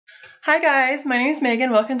Hi guys, my name is Megan.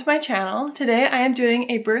 Welcome to my channel. Today I am doing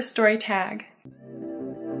a birth story tag.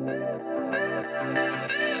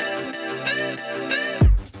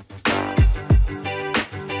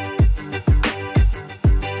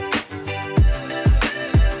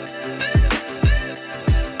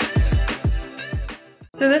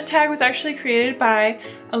 So this tag was actually created by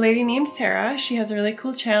a lady named Sarah. She has a really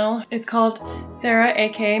cool channel. It's called Sarah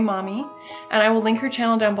aka Mommy, and I will link her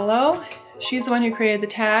channel down below. She's the one who created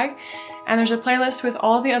the tag, and there's a playlist with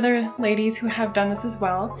all the other ladies who have done this as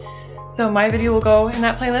well. So my video will go in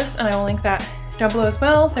that playlist and I will link that down below as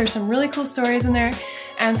well. There's some really cool stories in there,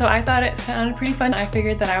 and so I thought it sounded pretty fun. I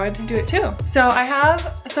figured that I would do it too. So I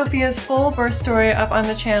have Sophia's full birth story up on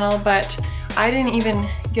the channel, but I didn't even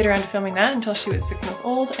get around to filming that until she was 6 months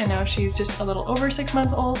old, and now she's just a little over 6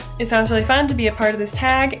 months old. It sounds really fun to be a part of this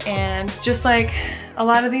tag, and just like a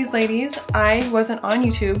lot of these ladies, I wasn't on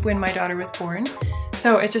YouTube when my daughter was born.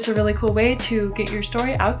 So it's just a really cool way to get your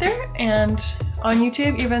story out there and on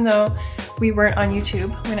YouTube, even though we weren't on YouTube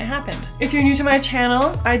when it happened. If you're new to my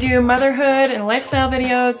channel, I do motherhood and lifestyle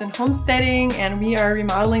videos and homesteading, and we are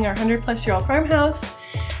remodeling our 100-plus-year-old farmhouse.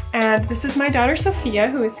 And this is my daughter Sophia,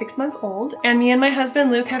 who is 6 months old, and me and my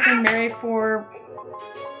husband Luke have been married for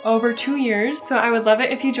over 2 years, so I would love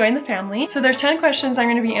it if you join the family. So there's 10 questions I'm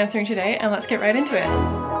going to be answering today, and let's get right into it.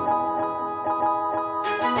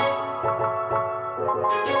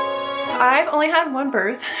 I've only had one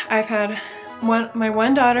birth. I've had my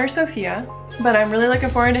one daughter Sophia, but I'm really looking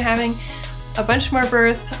forward to having a bunch more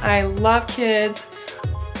births. I love kids.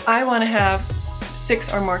 I want to have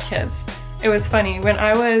 6 or more kids. It was funny, when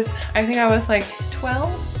I think I was like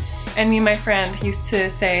 12, and me and my friend used to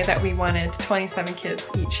say that we wanted 27 kids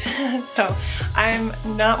each. So I'm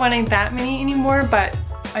not wanting that many anymore, but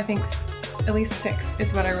I think at least 6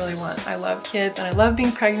 is what I really want. I love kids and I love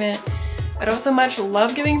being pregnant. I don't so much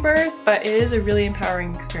love giving birth, but it is a really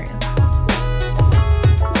empowering experience.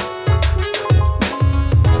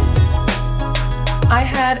 I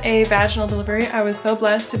had a vaginal delivery. I was so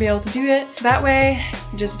blessed to be able to do it that way.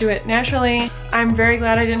 Just do it naturally. I'm very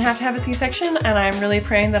glad I didn't have to have a C-section, and I'm really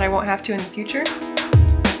praying that I won't have to in the future.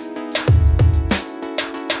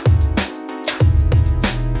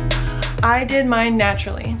 I did mine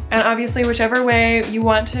naturally, and obviously whichever way you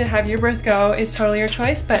want to have your birth go is totally your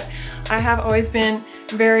choice, but I have always been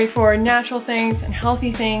very for natural things and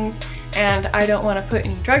healthy things, and I don't want to put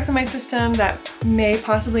any drugs in my system that may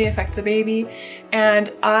possibly affect the baby.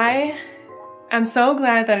 And I am so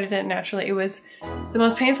glad that I did it naturally. It was the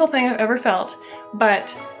most painful thing I've ever felt, but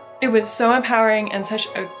it was so empowering and such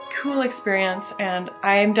a cool experience, and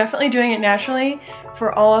I am definitely doing it naturally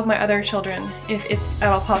for all of my other children if it's at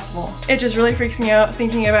all possible. It just really freaks me out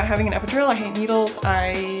thinking about having an epidural. I hate needles.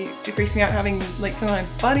 It freaks me out having like some of my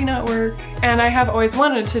body not work, and I have always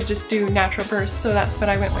wanted to just do natural births, so that's what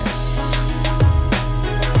I went with.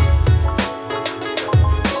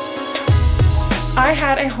 I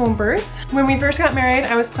had a home birth. When we first got married,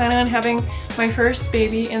 I was planning on having my first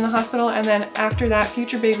baby in the hospital, and then after that,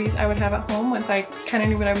 future babies I would have at home once I kind of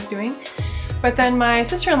knew what I was doing. But then my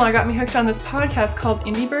sister-in-law got me hooked on this podcast called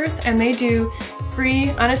Indie Birth, and they do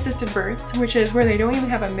free unassisted births, which is where they don't even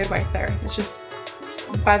have a midwife there. It's just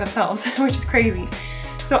by themselves, which is crazy.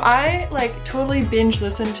 So I like totally binge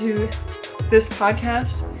listened to this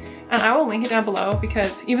podcast, and I will link it down below,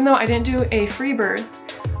 because even though I didn't do a free birth,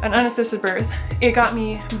 an unassisted birth, it got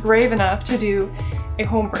me brave enough to do a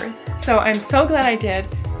home birth. So I'm so glad I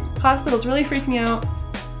did. Hospitals really freaked me out,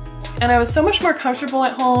 and I was so much more comfortable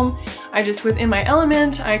at home. I just was in my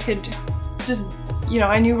element. I could just, you know,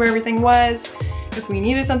 I knew where everything was. If we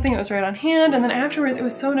needed something, it was right on hand. And then afterwards, it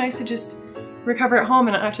was so nice to just recover at home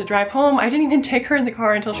and not have to drive home. I didn't even take her in the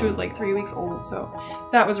car until she was like 3 weeks old, so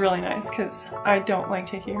that was really nice because I don't like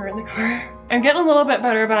taking her in the car. I'm getting a little bit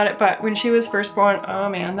better about it, but when she was first born, oh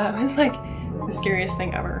man, that was like the scariest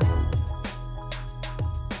thing ever.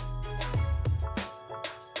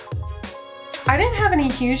 I didn't have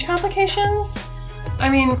any huge complications. I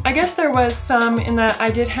mean, I guess there was some in that I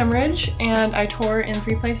did hemorrhage and I tore in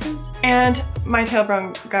 3 places, and my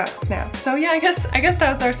tailbone got snapped. So yeah, I guess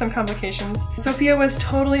those are some complications. Sophia was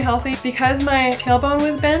totally healthy. Because my tailbone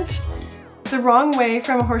was bent the wrong way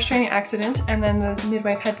from a horse training accident, and then the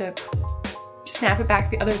midwife had to snap it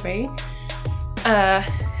back the other way.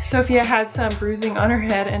 Sophia had some bruising on her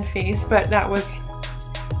head and face, but that was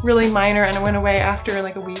really minor and it went away after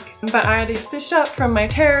like a week. But I had to get stitched up from my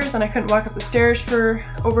tears, and I couldn't walk up the stairs for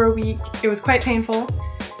over a week. It was quite painful,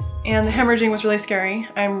 and the hemorrhaging was really scary.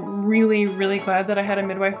 I'm really, really glad that I had a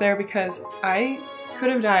midwife there, because I could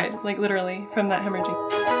have died, like literally, from that hemorrhaging.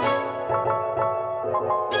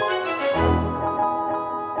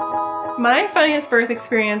 My funniest birth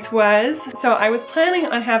experience was, so I was planning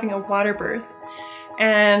on having a water birth,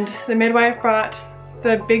 and the midwife brought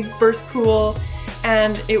the big birth pool,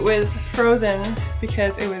 and it was frozen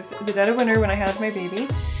because it was the dead of winter when I had my baby,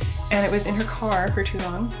 and it was in her car for too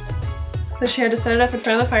long. So she had to set it up in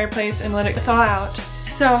front of the fireplace and let it thaw out.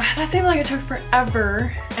 So that seemed like it took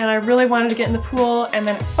forever, and I really wanted to get in the pool, and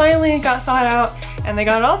then it finally got thawed out, and they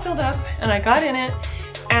got it all filled up, and I got in it,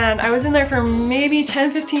 and I was in there for maybe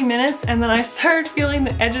 10-15 minutes, and then I started feeling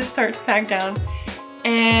the edges start to sag down,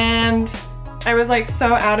 and I was like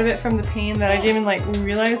so out of it from the pain that I didn't even like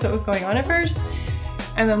realize what was going on at first.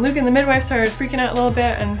 And then Luke and the midwife started freaking out a little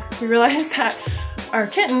bit, and we realized that our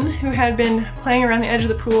kitten, who had been playing around the edge of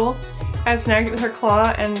the pool, had snagged it with her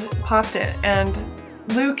claw and popped it. And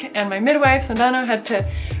Luke and my midwife, Sandana, had to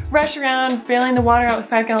rush around bailing the water out with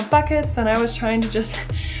 5-gallon buckets, and I was trying to just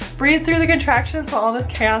breathe through the contractions while all this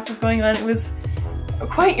chaos was going on. It was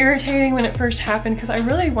quite irritating when it first happened because I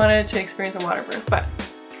really wanted to experience a water birth, but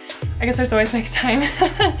I guess there's always next time.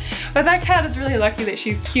 But that cat is really lucky that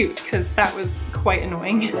she's cute, because that was quite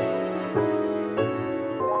annoying.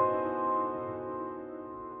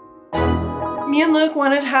 Me and Luke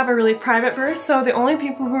wanted to have a really private birth, so the only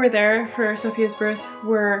people who were there for Sophia's birth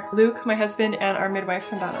were Luke, my husband, and our midwife,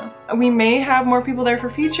 Sandana. We may have more people there for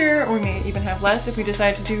future, or we may even have less if we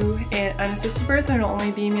decide to do an unassisted birth, and it'll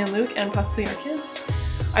only be me and Luke and possibly our kids.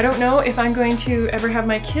 I don't know if I'm going to ever have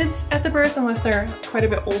my kids at the birth unless they're quite a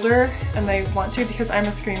bit older and they want to, because I'm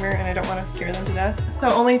a screamer and I don't want to scare them to death. So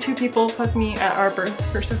only 2 people plus me at our birth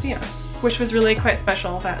for Sophia, which was really quite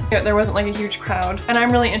special that there wasn't like a huge crowd. And I'm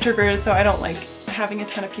really introverted, so I don't like having a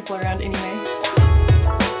ton of people around anyway.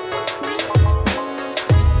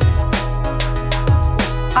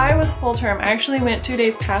 I was full term. I actually went 2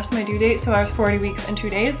 days past my due date, so I was 40 weeks and 2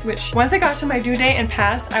 days, which once I got to my due date and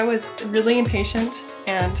passed, I was really impatient,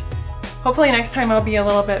 and hopefully next time I'll be a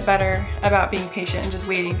little bit better about being patient and just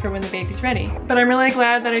waiting for when the baby's ready. But I'm really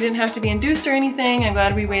glad that I didn't have to be induced or anything. I'm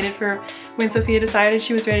glad we waited for when Sophia decided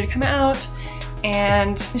she was ready to come out,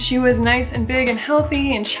 and she was nice and big and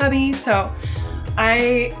healthy and chubby, so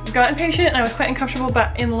I got impatient and I was quite uncomfortable,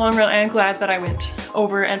 but in the long run I am glad that I went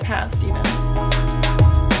over and past even.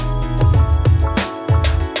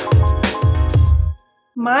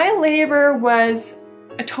 My labor was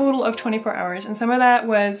a total of 24 hours, and some of that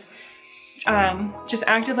was just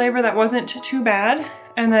active labor that wasn't too bad,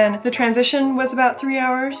 and then the transition was about 3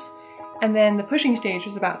 hours, and then the pushing stage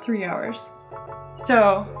was about 3 hours.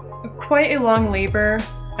 So quite a long labor.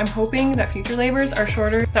 I'm hoping that future labors are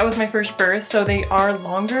shorter. That was my first birth, so they are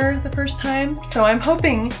longer the first time. So I'm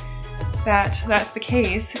hoping that that's the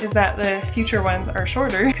case, is that the future ones are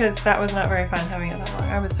shorter, because that was not very fun having it that long.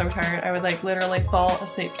 I was so tired. I would like literally fall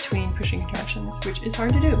asleep between pushing contractions, which is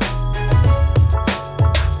hard to do.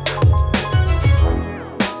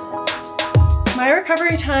 My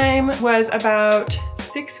recovery time was about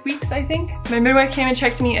 6 weeks, I think. My midwife came and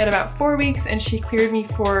checked me at about 4 weeks, and she cleared me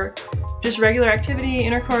for just regular activity,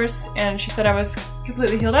 intercourse, and she said I was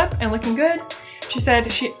completely healed up and looking good. She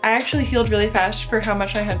said I actually healed really fast for how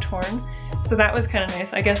much I had torn, so that was kind of nice.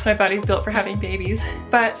 I guess my body's built for having babies.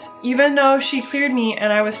 But even though she cleared me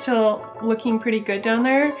and I was still looking pretty good down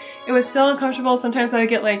there, it was still uncomfortable. Sometimes I would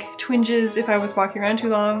get like twinges if I was walking around too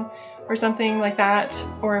long or something like that,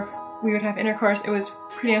 or if we would have intercourse, it was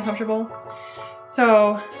pretty uncomfortable.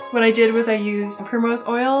 So what I did was I used Primrose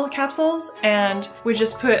oil capsules and would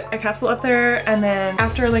just put a capsule up there, and then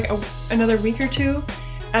after like another week or two,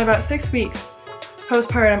 at about 6 weeks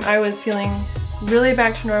postpartum, I was feeling really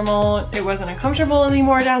back to normal. It wasn't uncomfortable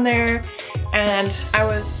anymore down there, and I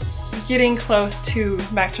was getting close to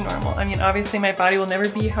back to normal. I mean, obviously my body will never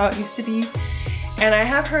be how it used to be, and I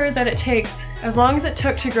have heard that it takes, as long as it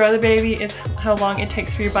took to grow the baby is how long it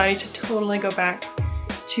takes for your body to totally go back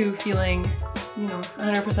to feeling, you know,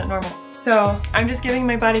 100% normal. So I'm just giving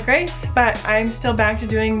my body grace, but I'm still back to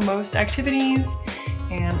doing most activities,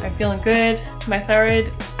 and I'm feeling good. My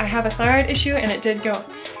thyroid, I have a thyroid issue, and it did go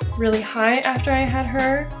really high after I had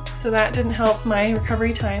her, so that didn't help my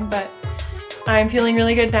recovery time, but I'm feeling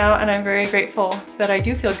really good now, and I'm very grateful that I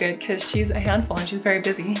do feel good, because she's a handful and she's very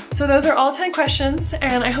busy. So those are all 10 questions,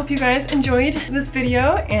 and I hope you guys enjoyed this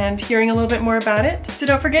video and hearing a little bit more about it. So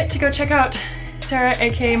don't forget to go check out Sarah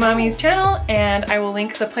aka Mommy's channel, and I will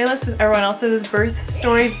link the playlist with everyone else's birth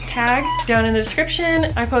story tag down in the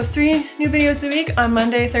description. I post 3 new videos a week on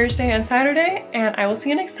Monday, Thursday, and Saturday, and I will see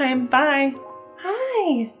you next time. Bye!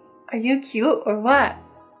 Hi! Are you cute or what?